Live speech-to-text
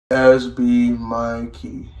SB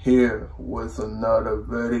Mikey here with another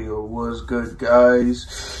video. What's good,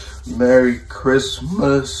 guys? Merry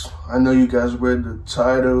Christmas. I know you guys read the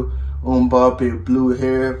title, Mbappe blue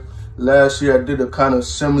hair. Last year I did a kind of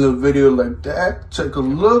similar video like that. Take a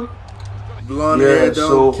look. Blonde hair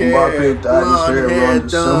don't care. Mbappe dyed his hair around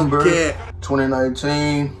December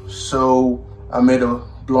 2019. So I made a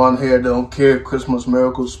blonde hair don't care Christmas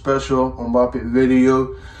miracle special Mbappe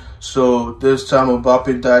video. So this time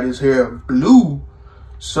Mbappe dyed his hair blue.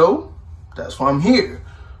 So that's why I'm here.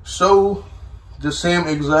 So the same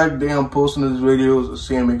exact day I'm posting this video is the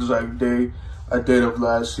same exact day I did of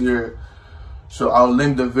last year. So I'll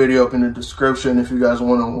link the video up in the description if you guys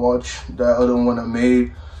want to watch that other one I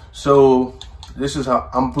made. So this is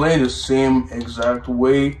how I'm playing the same exact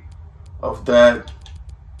way of that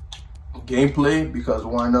gameplay, because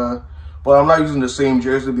why not? But I'm not using the same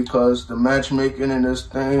jersey because the matchmaking in this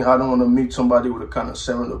thing, I don't want to meet somebody with a kind of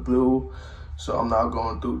similar blue. So I'm not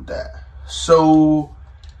going through that. So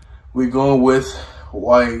we're going with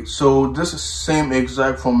white. So this is the same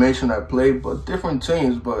exact formation I played, but different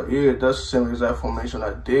teams. But yeah, that's the same exact formation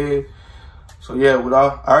I did. So yeah,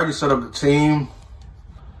 I already set up the team.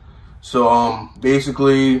 So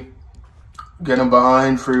basically getting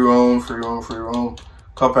behind, free roam.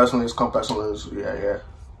 Compass lanes. Yeah.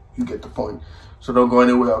 You get the point. So don't go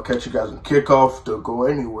anywhere. I'll catch you guys in kickoff. Don't go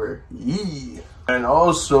anywhere. Yeah. And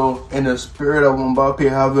also, in the spirit of Mbappe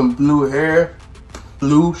having blue hair,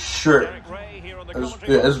 blue shirt.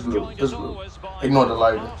 It's blue. It's blue. Ignore the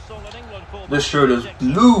lighting. This shirt is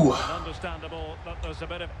blue. Understandable that there's a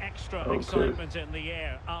bit of extra excitement in the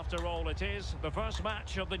air. After all, it is the first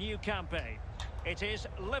match of the new campaign. It is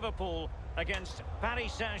Liverpool against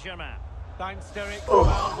Paris Saint-Germain. Thanks, Derek. Oh,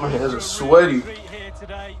 my hands are sweaty.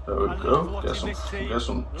 There we go. Get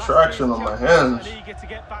some traction on my hands. Eager to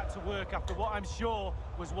get back to work after what I'm sure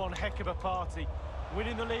was one heck of a party.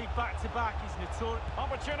 Winning the league back-to-back is notorious.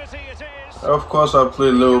 Opportunity it is. Of course, I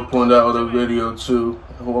played Liverpool in that other video too.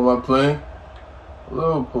 Who am I playing?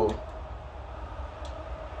 Liverpool.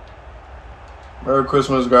 Merry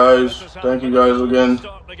Christmas, guys. Thank you guys again.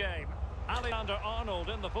 Arnold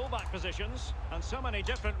in the fullback positions, and so many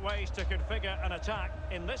different ways to configure an attack.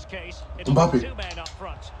 In this case, it's Mbappe. two men up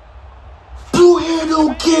front. Blue hair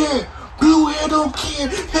don't care. Blue hair don't care.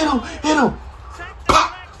 Hit him.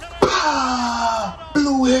 Pa, pa.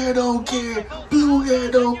 Blue hair don't care. Blue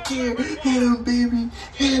hair don't care. Hit him, baby.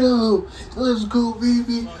 Hit him. Let's go,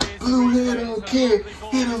 baby. Blue hair don't care.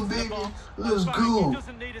 Hit him, baby. Let's go.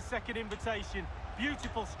 Doesn't need a second invitation.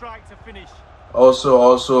 Beautiful strike to finish. Also,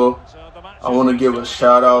 I want to give a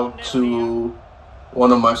shout out to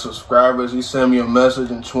one of my subscribers. He sent me a message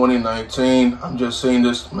in 2019. I'm just saying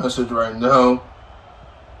this message right now.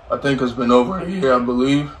 I think it's been over a year, I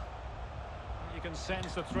believe.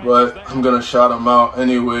 But I'm going to shout him out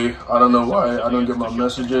anyway. I don't know why I don't get my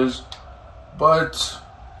messages. But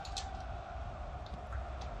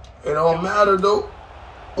it don't matter though.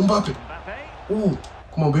 Mbappe. Ooh,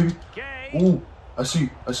 come on, baby. Ooh, I see.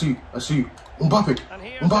 Mbappe.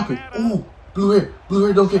 Ooh, blue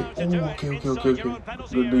hair, don't care. Ooh, okay.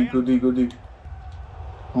 Good D.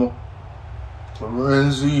 Come on.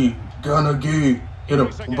 Lorenzi, gonna get. Hit him.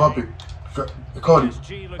 Mbappe. Icardi.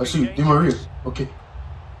 I see. Di Maria. Okay.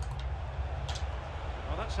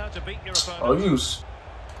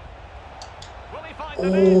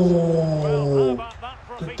 Oh,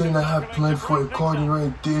 the thing I have planned for Icardi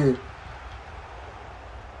right there.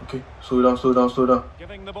 Okay, slow down.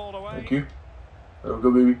 Giving the ball away. Thank you. There we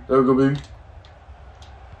go, baby.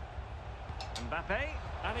 Mbappe,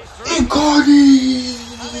 and it's through. Icardi!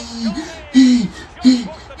 He.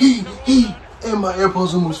 And my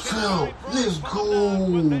AirPods almost fell. Let's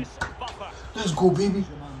go, baby.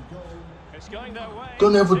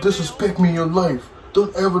 Don't ever disrespect me in your life.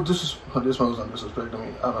 Don't ever disrespect. Oh, this one was not disrespecting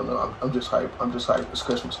me. I don't know. I'm just hyped. It's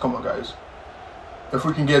Christmas. Come on, guys. If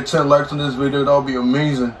we can get 10 likes on this video, that'll be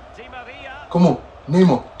amazing. Come on,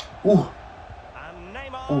 Neymar. Ooh.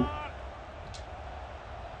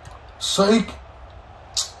 Psych.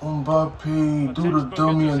 Mbappe, do the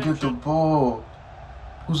dummy and get the ball.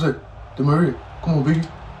 Who's that? Di Maria. Come on, baby.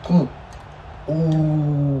 Come on.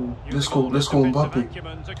 Ooh. Let's go, Mbappe.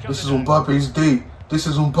 This is Mbappe's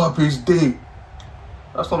day.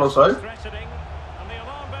 That's not outside.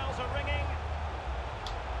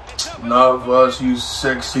 Navas, you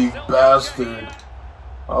sexy bastard.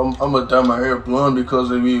 I'm gonna dye my hair blonde because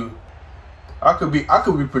of you. I could be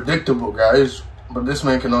predictable, guys, but this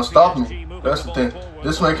man cannot stop me. That's the thing.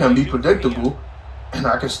 This man can be predictable, and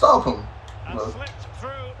I can stop him. But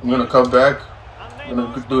I'm gonna come back. I'm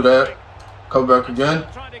gonna do that. Come back again.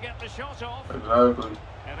 Exactly.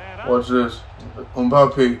 Watch this.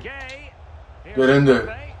 Mbappe. Get in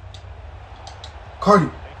there. Cardi.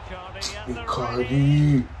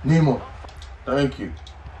 Icardi. Nemo. Thank you.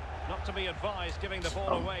 Not to be advised giving the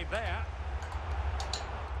ball away there.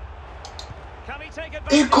 Can he take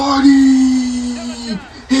advantage? Icardi!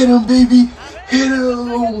 Hit him, baby! Hit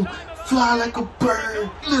him! Fly like a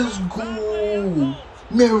bird! Let's go!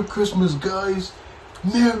 Merry Christmas, guys!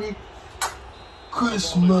 Merry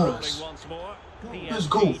Christmas! Let's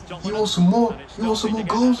go! You want some more? You want some more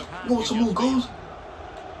goals? You want some more goals?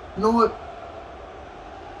 You know what?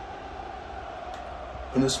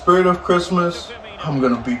 In the spirit of Christmas, I'm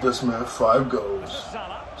gonna beat this man 5 goals.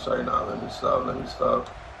 Sorry, nah, let me stop.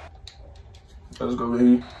 Let's go,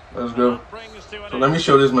 baby. Let's go. So let me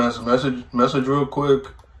show this man's message real quick.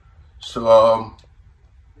 So,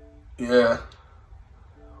 yeah.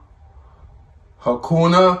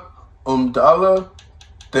 Hakuna Umdala,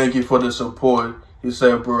 thank you for the support. He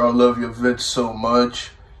said, bro, I love your vid so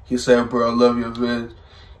much. He said, bro, I love your vid.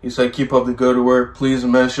 He said, keep up the good work. Please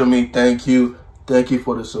mention me. Thank you. Thank you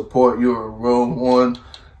for the support. You're a real one.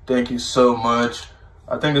 Thank you so much.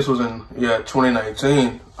 I think this was in,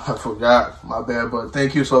 2019. I forgot. My bad. But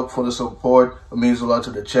thank you so for the support. It means a lot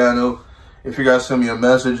to the channel. If you guys send me a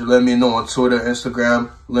message, let me know on Twitter, Instagram.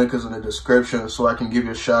 Link is in the description so I can give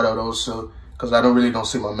you a shout out also. Because I really don't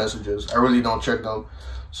see my messages. I really don't check them.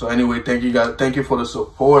 So anyway, thank you guys. Thank you for the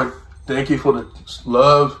support. Thank you for the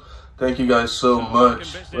love. Thank you guys so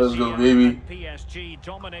much. Let's go, baby.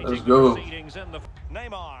 Let's go.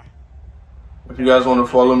 If you guys want to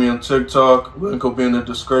follow me on TikTok, link will be in the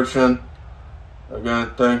description.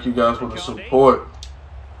 Again, thank you guys for the support.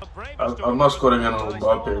 I must score again on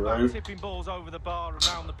Mbappe, right?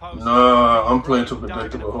 Nah, I'm playing too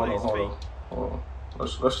predictable. Hold on.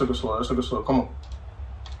 Let's take it slow. Come on.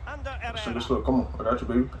 Let's take it slow. Come on. I got you,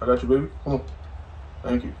 baby. Come on.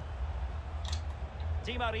 Thank you.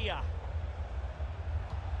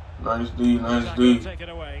 Nice D.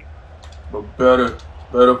 But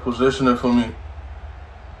better positioning for me.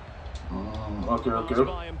 Okay.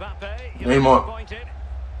 Neymar.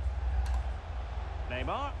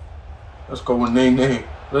 Let's go with Nene.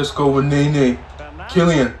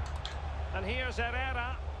 Kylian. And here's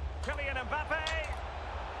Herrera. Kylian Mbappe.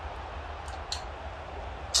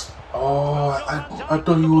 Oh, I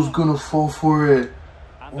thought he was gonna fall for it.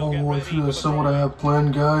 Oh, if you saw what I have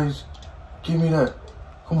planned, guys, give me that.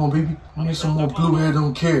 Come on, baby. We need some more blue hair,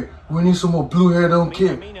 don't care.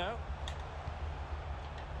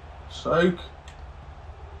 Psych.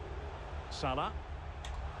 Salah.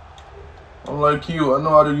 Unlike you, I know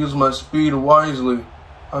how to use my speed wisely.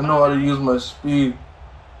 Here's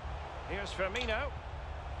Firmino.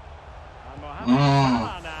 And Mohamed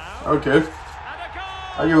Salah now. Okay.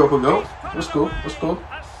 I give up a go. Let's go. A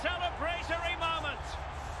celebratory moment.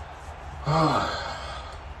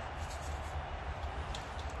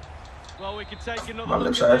 Well, we could take another my look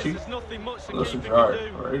lips at ashy. this. There's nothing much the Lips are keeper dry,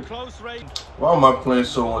 can do. right? Close range. Why am I playing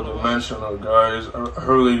so one-dimensional, guys?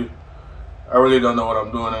 I really don't know what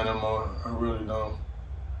I'm doing anymore. I really don't.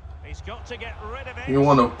 He's got to get rid of it. You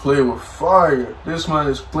want to play with fire. This man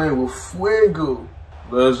is playing with fuego.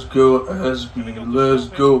 Let's go, SB. Let's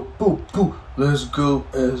go. Boop, boop. Let's go,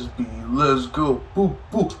 SB. Let's go. Boop,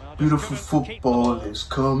 boop. Beautiful football is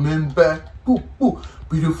coming back. Boop, boop.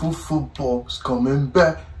 Beautiful football is coming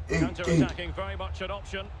back. Hey, Counter-attacking, very much an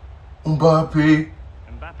option. Mbappe.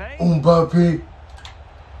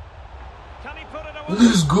 Can he put it away?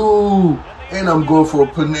 Let's go. And I'm going for a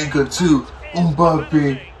Panenka too.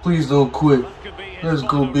 Mbappe. Please don't quit. Let's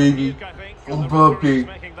go, baby. Mbappe.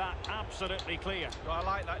 I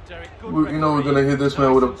like that, Derek. You know we're gonna hit this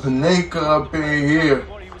man with a Panenka up in here,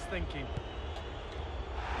 What he was thinking.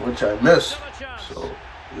 which I missed. So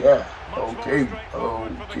yeah, okay.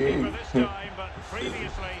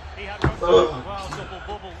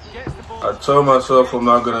 I told myself I'm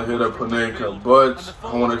not gonna hit a Panenka, but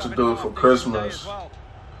I wanted to do it for Christmas,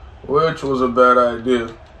 which was a bad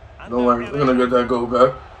idea. Don't worry, we're gonna get that goal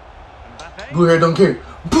back. Blue hair don't care.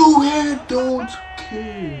 Blue hair don't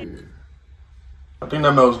care. I think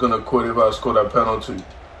that man was gonna quit if I scored that penalty,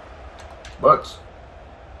 but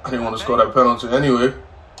I didn't want to score that penalty anyway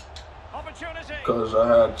because I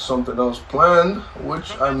had something else planned,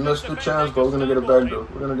 which I missed the chance. But we're gonna get it back though.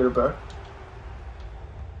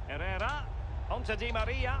 Herrera onto Di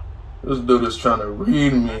Maria. This dude is trying to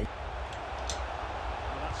read me. Well,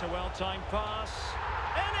 that's a well-timed pass.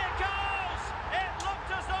 In it goes! It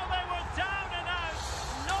looked as though they were down and out.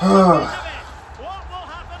 Not a bit of it. What will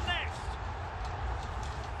happen next?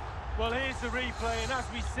 Well, here's the replay, and as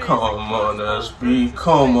we see,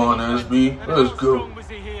 Come on, SB. Let's go.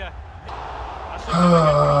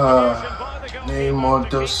 Neymar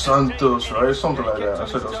dos Santos, right? Something like that. I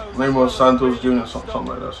said Neymar Santos Jr. Something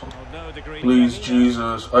like that. Please,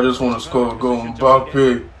 Jesus. I just want to score a goal.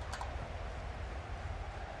 Mbappe.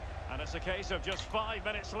 And it's a case of just 5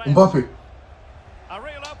 minutes left. Mbappe. A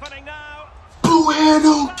real opening now. Blue hair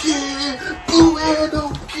don't care. Blue hair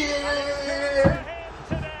don't care.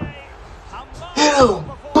 Hit him.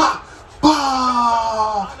 Bah,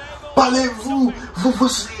 bah. Parlez-vous,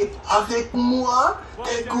 vous êtes avec moi?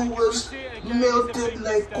 That goal was melted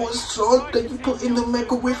like croissant that you put in the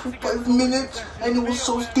microwave for 5 minutes and it was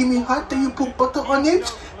so steamy hot that you put butter on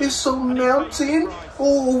it. It's so melting.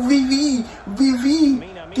 Oh, Vivi,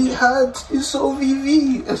 the heart is so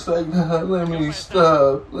Vivi. It's like, nah, let me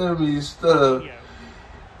stop. What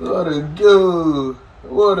a go.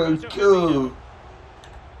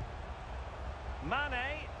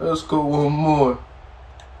 Let's go one more.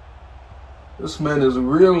 This man is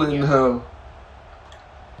reeling now.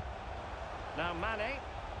 Now Mane.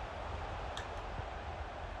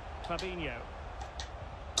 Fabinho.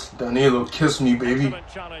 Danilo, kiss me, baby.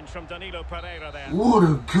 Challenge from Danilo Pereira there. What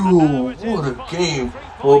a goal. What a game.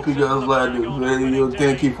 Hope you guys liked the video.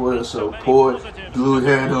 Thank you for the support. Blue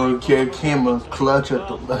hair don't care. Came a clutch at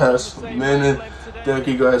the last minute. Thank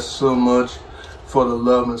you guys so much for the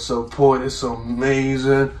love and support. It's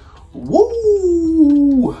amazing.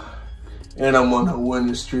 Woo! And I'm on a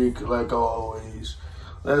winning streak like always.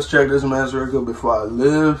 Let's check this man's record before I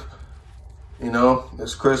live. You know,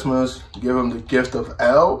 it's Christmas. Give him the gift of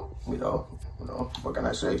L. You know, what can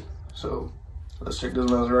I say? So let's check this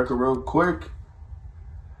man's record real quick.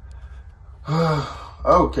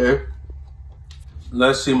 Okay.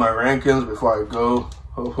 Let's see my rankings before I go.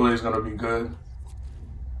 Hopefully it's gonna be good.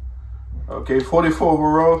 Okay, 44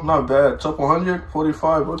 overall, not bad. Top 100,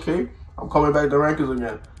 45, okay. I'm coming back to rankings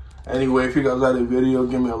again. Anyway, if you guys like the video,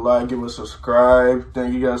 give me a like, give me a subscribe.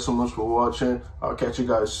 Thank you guys so much for watching. I'll catch you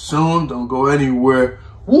guys soon. Don't go anywhere.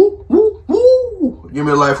 Woo, woo, woo. Give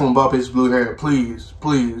me a like from Mbappe's blue hair, please,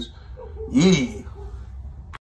 please. Yee.